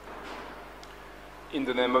In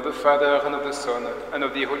the name of the Father, and of the Son, and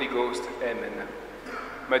of the Holy Ghost. Amen.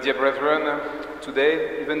 My dear brethren,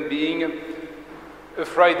 today, even being a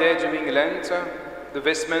Friday during Lent, the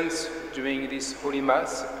vestments during this Holy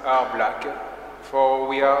Mass are black, for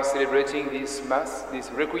we are celebrating this Mass, this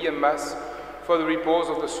Requiem Mass, for the repose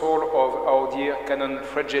of the soul of our dear Canon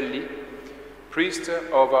Fragelli, priest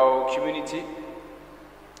of our community,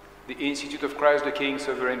 the Institute of Christ the King,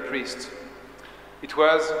 Sovereign Priest. It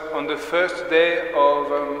was on the first day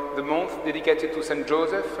of the month dedicated to Saint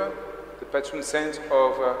Joseph, the patron saint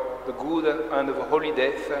of the good and of holy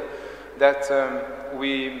death, that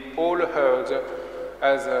we all heard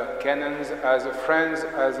as canons, as friends,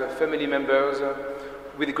 as family members.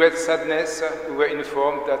 With great sadness, we were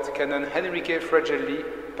informed that Canon Henrique Fragelli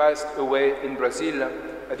passed away in Brazil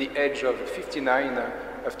at the age of 59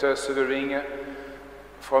 after suffering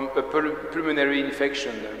from a pulmonary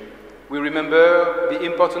infection. We remember the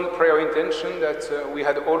important prayer intention that we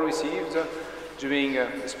had all received during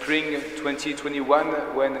spring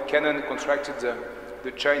 2021 when Canon contracted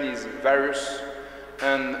the Chinese virus,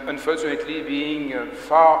 and unfortunately being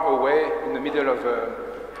far away in the middle of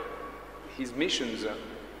his missions,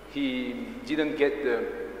 he didn't get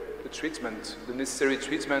the treatment, the necessary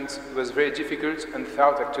treatment. It was very difficult and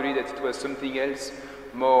thought actually that it was something else,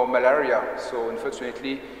 more malaria. So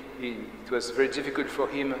unfortunately it was very difficult for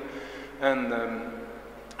him, and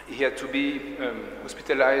he had to be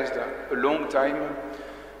hospitalized a long time.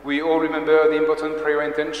 We all remember the important prayer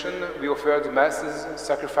intention. We offered masses,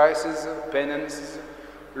 sacrifices, penances.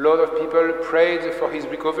 A lot of people prayed for his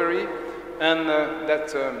recovery, and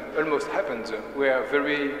that almost happened. We are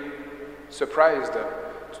very surprised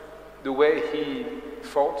the way he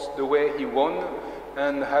fought, the way he won,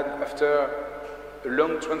 and had, after a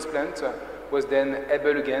lung transplant, was then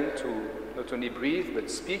able again to not only breathe, but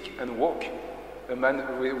speak and walk. A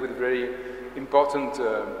man with very important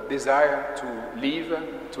desire to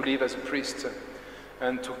live as a priest,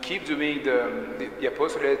 and to keep doing the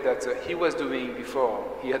apostolate that he was doing before.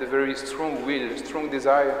 He had a very strong will, strong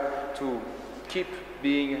desire to keep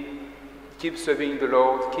serving the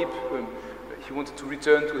Lord, he wanted to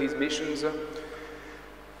return to his missions.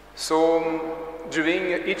 So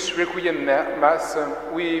during each Requiem Mass,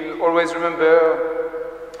 we always remember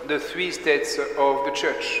the three states of the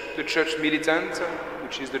Church militant,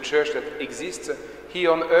 which is the Church that exists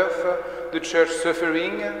here on earth, the Church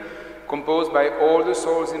suffering, composed by all the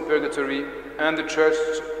souls in purgatory, and the Church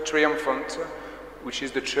triumphant, which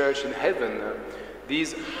is the Church in heaven.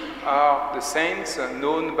 These are the saints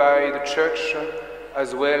known by the Church,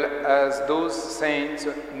 as well as those saints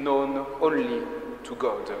known only to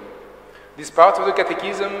God. This part of the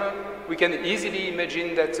Catechism, we can easily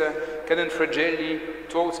imagine that Canon Fragelli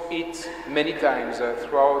taught it many times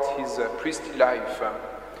throughout his priestly life.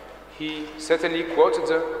 He certainly quoted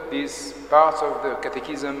this part of the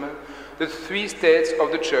Catechism, the three states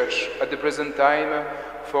of the Church at the present time,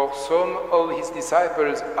 for some of his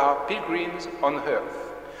disciples are pilgrims on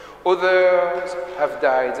earth. Others have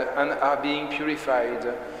died and are being purified,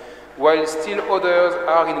 while still others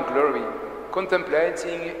are in glory,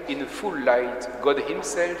 contemplating in full light God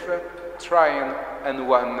himself, triune and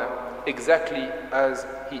one, exactly as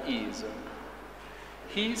he is.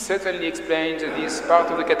 He certainly explained this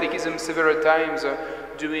part of the Catechism several times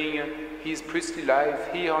during his priestly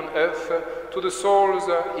life here on earth to the souls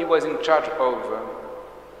he was in charge of.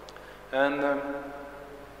 And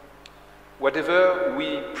whatever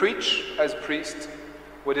we preach as priests,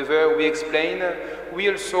 whatever we explain, we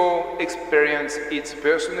also experience it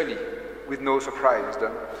personally, with no surprise.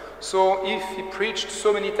 So if he preached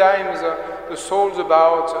so many times the souls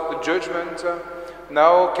about the judgment,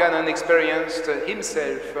 now Canon experienced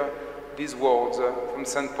himself these words from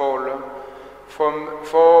St. Paul,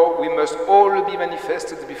 for we must all be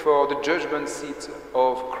manifested before the judgment seat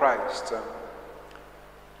of Christ.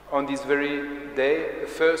 On this very day, the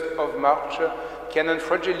 1st of March, Canon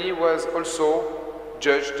Fragelli was also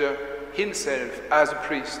judged himself as a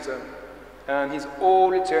priest, and his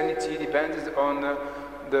whole eternity depended on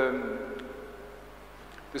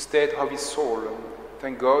the state of his soul.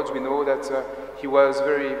 Thank God, we know that he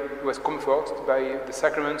was comforted by the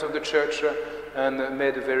sacraments of the Church and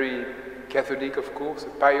made a very Catholic, of course,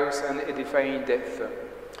 pious and edifying death.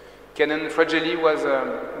 Canon Fragelli was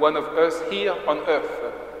one of us here on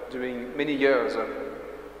earth during many years.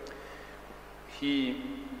 He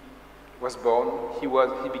was born,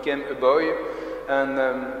 he became a boy,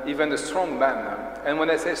 and even a strong man. And when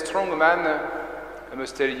I say strong man, I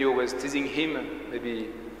must tell you, I was teasing him, maybe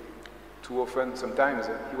too often sometimes.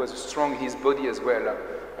 He was strong in his body as well,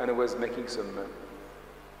 and I was making some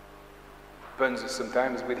puns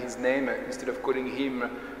sometimes with his name. Instead of calling him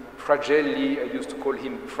Fragile, I used to call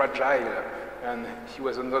him Fragile, and he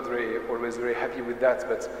was not always very happy with that,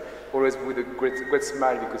 but always with a great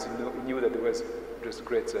smile, because he knew that there was just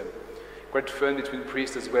great fun between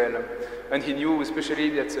priests as well. And he knew especially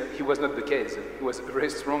that he was not the case. He was a very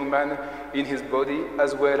strong man in his body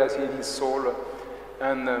as well as in his soul,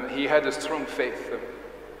 and he had a strong faith.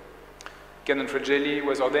 Canon Fragile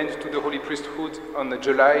was ordained to the holy priesthood on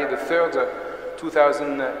July the 3rd,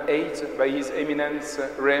 2008 by His Eminence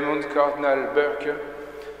Raymond Cardinal Burke,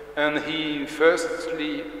 and he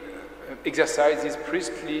firstly exercised his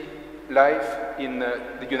priestly life in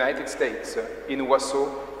the United States, in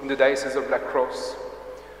Wausau, in the Diocese of La Crosse,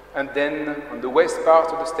 and then on the west part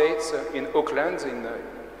of the States, in Oakland, in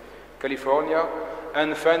California,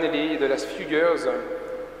 and finally, the last few years,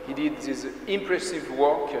 he did this impressive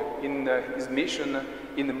work in his mission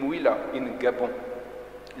in Mouila, in Gabon,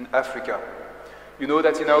 in Africa. You know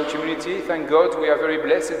that in our community, thank God, we are very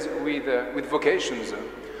blessed with vocations.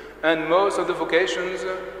 And most of the vocations,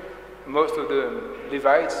 most of the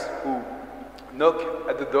Levites who knock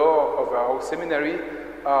at the door of our seminary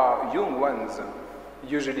are young ones,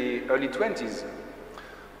 usually early 20s.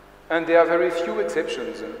 And there are very few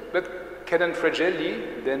exceptions. But Canon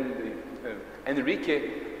Fragile, then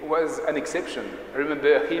Enrique, was an exception. I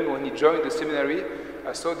remember him when he joined the seminary.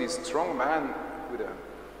 I saw this strong man with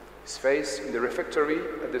his face in the refectory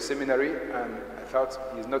at the seminary, and I thought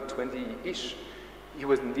he's not 20-ish. He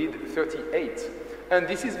was indeed 38. And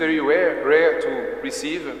this is very rare to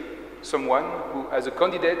receive someone who, as a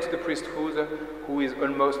candidate to the priesthood, who is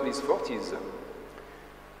almost in his 40s.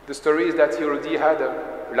 The story is that he already had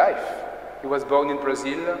a life. He was born in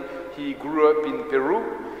Brazil, he grew up in Peru,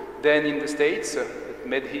 then in the States. It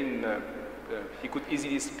made him, he could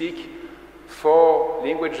easily speak 4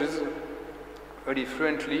 languages very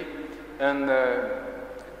fluently, and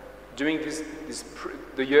during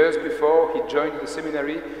the years before he joined the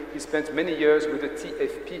seminary, he spent many years with the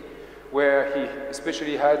TFP, where he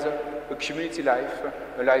especially had a community life,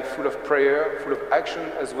 a life full of prayer, full of action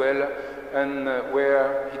as well, and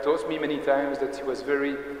where he taught me many times that he was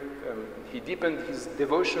he deepened his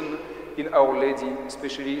devotion in Our Lady,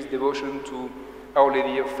 especially his devotion to Our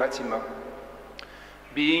Lady of Fatima.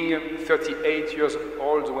 Being 38 years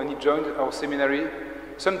old when he joined our seminary,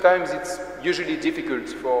 sometimes it's usually difficult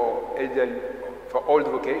for old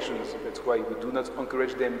vocations. That's why we do not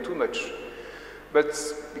encourage them too much. But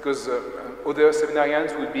because other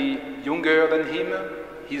seminarians will be younger than him,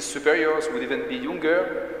 his superiors would even be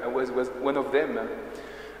younger. I was one of them.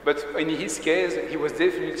 But in his case, he was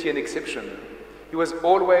definitely an exception. He was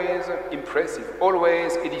always impressive,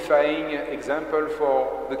 always edifying example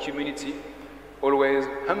for the community, always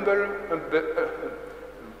humble,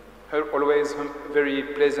 always very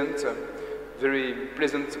pleasant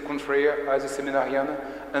confrere as a seminarian,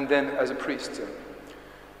 and then as a priest.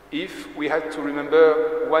 If we had to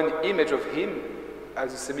remember one image of him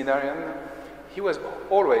as a seminarian, he was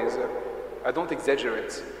always, I don't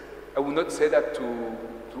exaggerate, I would not say that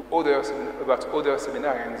about other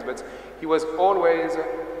seminarians, but he was always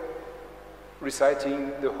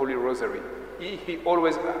reciting the Holy Rosary. He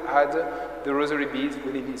always had the rosary beads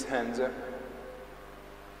within his hands,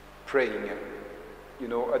 praying. You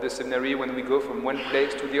know, at the seminary, when we go from one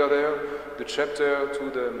place to the other, the chapter to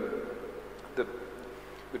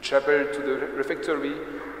the chapel to the refectory,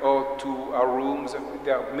 or to our rooms,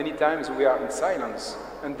 there are many times we are in silence,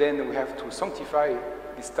 and then we have to sanctify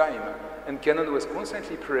this time. And Canon was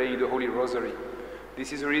constantly praying the Holy Rosary.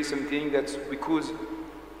 This is really something that we could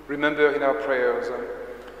remember in our prayers.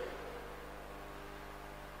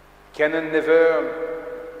 Canon never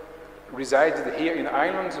resided here in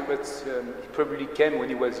Ireland, but he probably came when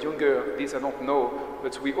he was younger. This I don't know.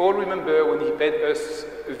 But we all remember when he paid us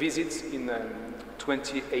a visit in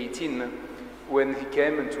 2018, when he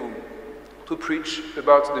came to preach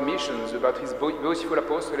about the missions, about his beautiful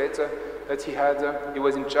apostolate that he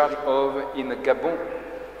was in charge of in Gabon.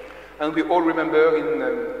 And we all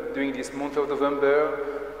remember during this month of November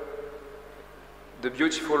the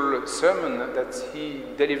beautiful sermon that he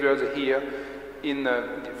delivered here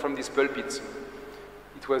from this pulpit.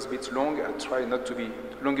 It was a bit long. I tried not to be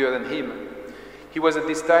longer than him. He was at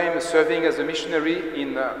this time serving as a missionary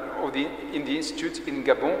in the institute in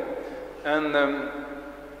Gabon, and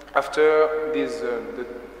after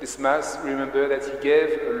this Mass, remember that he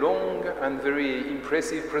gave a long and very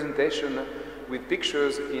impressive presentation with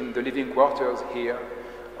pictures in the living quarters here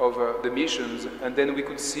of the missions, and then we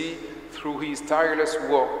could see through his tireless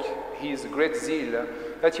work, his great zeal,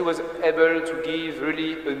 that he was able to give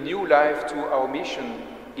really a new life to our mission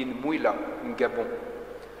in Mouila, in Gabon.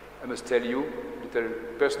 I must tell you, little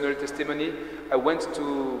personal testimony. I went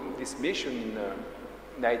to this mission in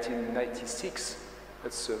 1996.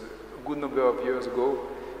 That's a good number of years ago.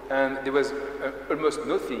 And there was almost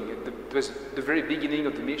nothing. It was the very beginning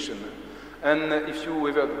of the mission. And if you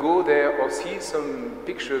ever go there or see some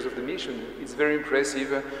pictures of the mission, it's very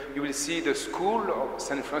impressive. You will see the school of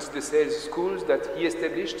St. Francis de Sales schools that he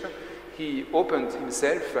established. He opened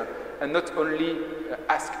himself and not only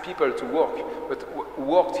asked people to work, but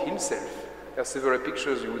worked himself. There are several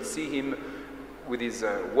pictures. You will see him with his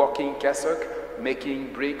working cassock,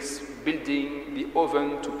 making bricks, building the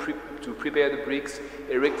oven to prepare the bricks,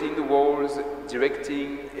 erecting the walls,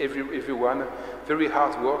 directing everyone. Very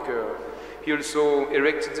hard worker. He also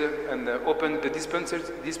erected and opened the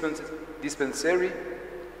dispensary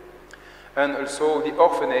and also the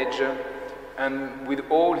orphanage. And with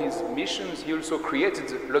all his missions, he also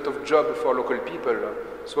created a lot of jobs for local people.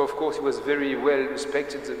 So of course he was very well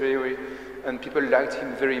respected, and people liked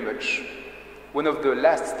him very much. One of the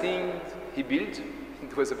last things he built,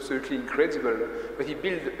 it was absolutely incredible, but he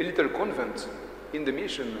built a little convent in the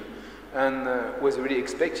mission and was really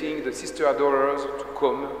expecting the sister adorers to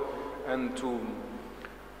come and to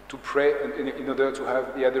pray in order to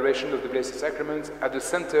have the adoration of the Blessed Sacrament at the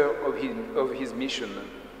center of his mission.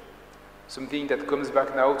 Something that comes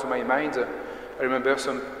back now to my mind. I remember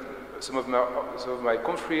some of my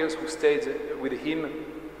confreres who stayed with him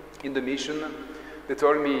in the mission. They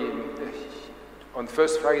told me on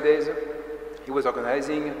first Fridays he was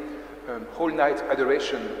organizing whole night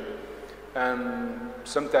adoration, and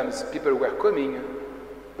sometimes people were coming,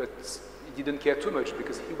 but he didn't care too much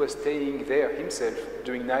because he was staying there himself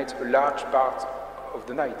during night, a large part of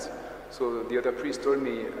the night. So the other priest told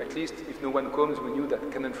me, at least if no one comes, we knew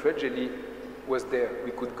that Canon Frageli was there.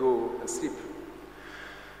 We could go and sleep.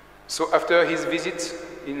 So after his visit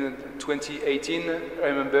in 2018, I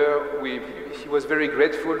remember he was very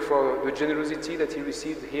grateful for the generosity that he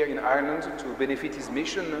received here in Ireland to benefit his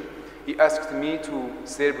mission. He asked me to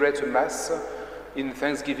celebrate a Mass in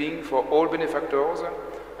Thanksgiving for all benefactors,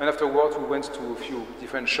 and afterwards we went to a few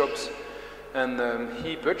different shops, and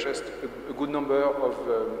he purchased a good number of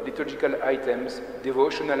liturgical items,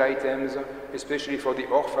 devotional items, especially for the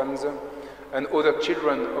orphans and other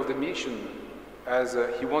children of the mission, as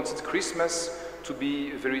he wanted Christmas to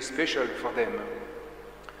be very special for them.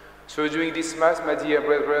 So during this Mass, my dear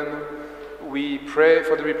brethren, we pray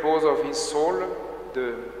for the repose of his soul,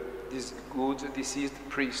 this good deceased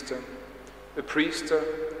priest, a priest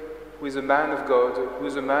who is a man of God, who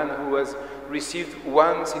is a man who has received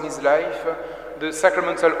once in his life the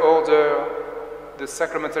sacramental order, the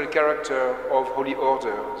sacramental character of holy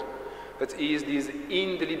orders. That is this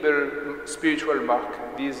indelible spiritual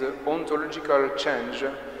mark, this ontological change,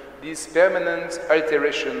 this permanent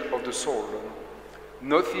alteration of the soul.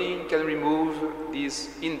 Nothing can remove this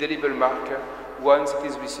indelible mark once it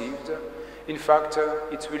is received. In fact,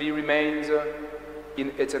 it really remains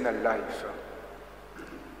in eternal life.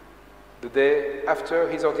 The day after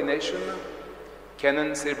his ordination,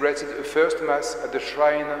 Canon celebrated a first Mass at the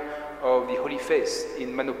shrine of the Holy Face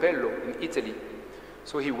in Manopello, in Italy.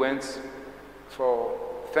 So he went for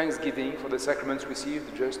Thanksgiving for the sacraments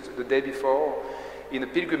received just the day before in a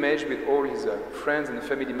pilgrimage with all his friends and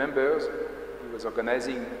family members. He was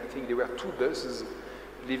organizing, I think there were 2 buses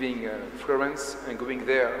leaving Florence and going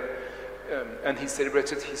there. And he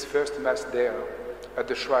celebrated his first Mass there at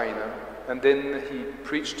the shrine. And then he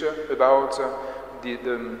preached about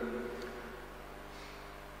the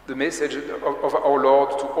message of our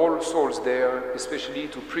Lord to all souls there, especially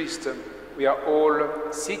to priests. We are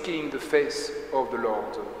all seeking the face of the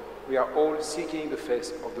Lord. We are all seeking the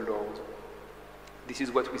face of the Lord. This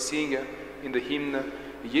is what we sing in the hymn,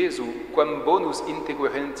 Jesu, quam bonus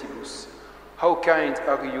integuerentibus. How kind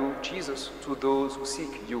are you, Jesus, to those who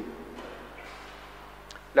seek you.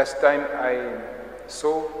 Last time I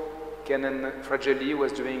saw Canon Frageli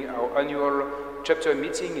was doing our annual chapter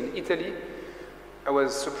meeting in Italy. I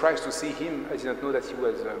was surprised to see him. I did not know that he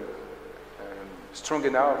was strong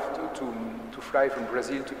enough to fly from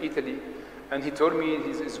Brazil to Italy. And he told me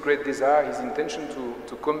his great desire, his intention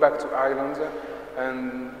to come back to Ireland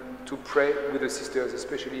and to pray with the sisters,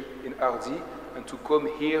 especially in Hardy, and to come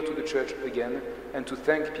here to the church again and to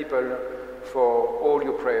thank people for all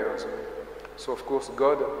your prayers. So of course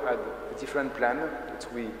God had a different plan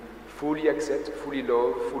that we fully accept, fully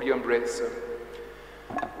love, fully embrace.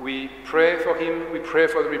 We pray for him, we pray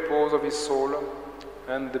for the repose of his soul,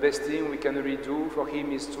 and the best thing we can really do for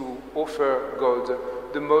him is to offer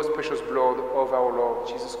God the most precious blood of our Lord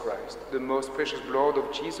Jesus Christ, the most precious blood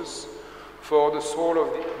of Jesus for the soul of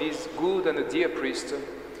this good and dear priest,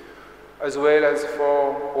 as well as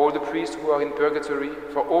for all the priests who are in purgatory,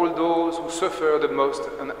 for all those who suffer the most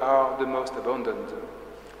and are the most abandoned.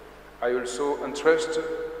 I also entrust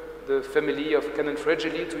the family of Canon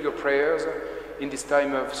Frageli to your prayers in this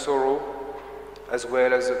time of sorrow, as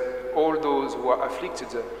well as all those who are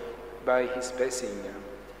afflicted by his passing.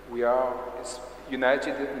 We are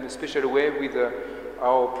united in a special way with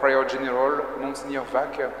our Prior General, Monsignor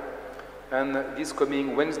Vac, and this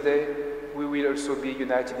coming Wednesday we will also be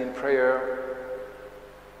united in prayer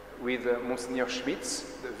with Monsignor Schmitz,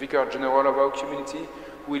 the Vicar General of our community,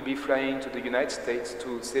 who will be flying to the United States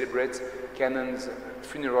to celebrate Canon's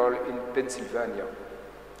funeral in Pennsylvania.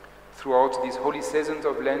 Throughout this holy season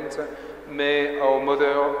of Lent, may our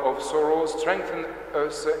Mother of Sorrow strengthen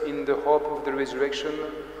us in the hope of the resurrection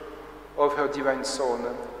of her divine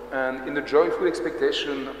Son and in the joyful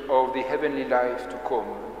expectation of the heavenly life to come.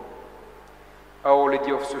 Our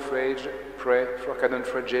Lady of Suffrage, pray for Canon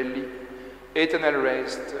Frageli. Eternal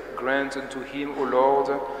rest grant unto him, O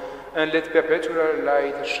Lord, and let perpetual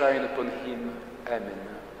light shine upon him. Amen.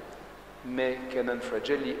 May Canon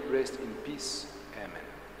Frageli rest in peace. Amen.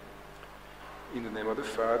 In the name of the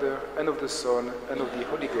Father, and of the Son, and of the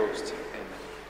Holy Ghost. Amen.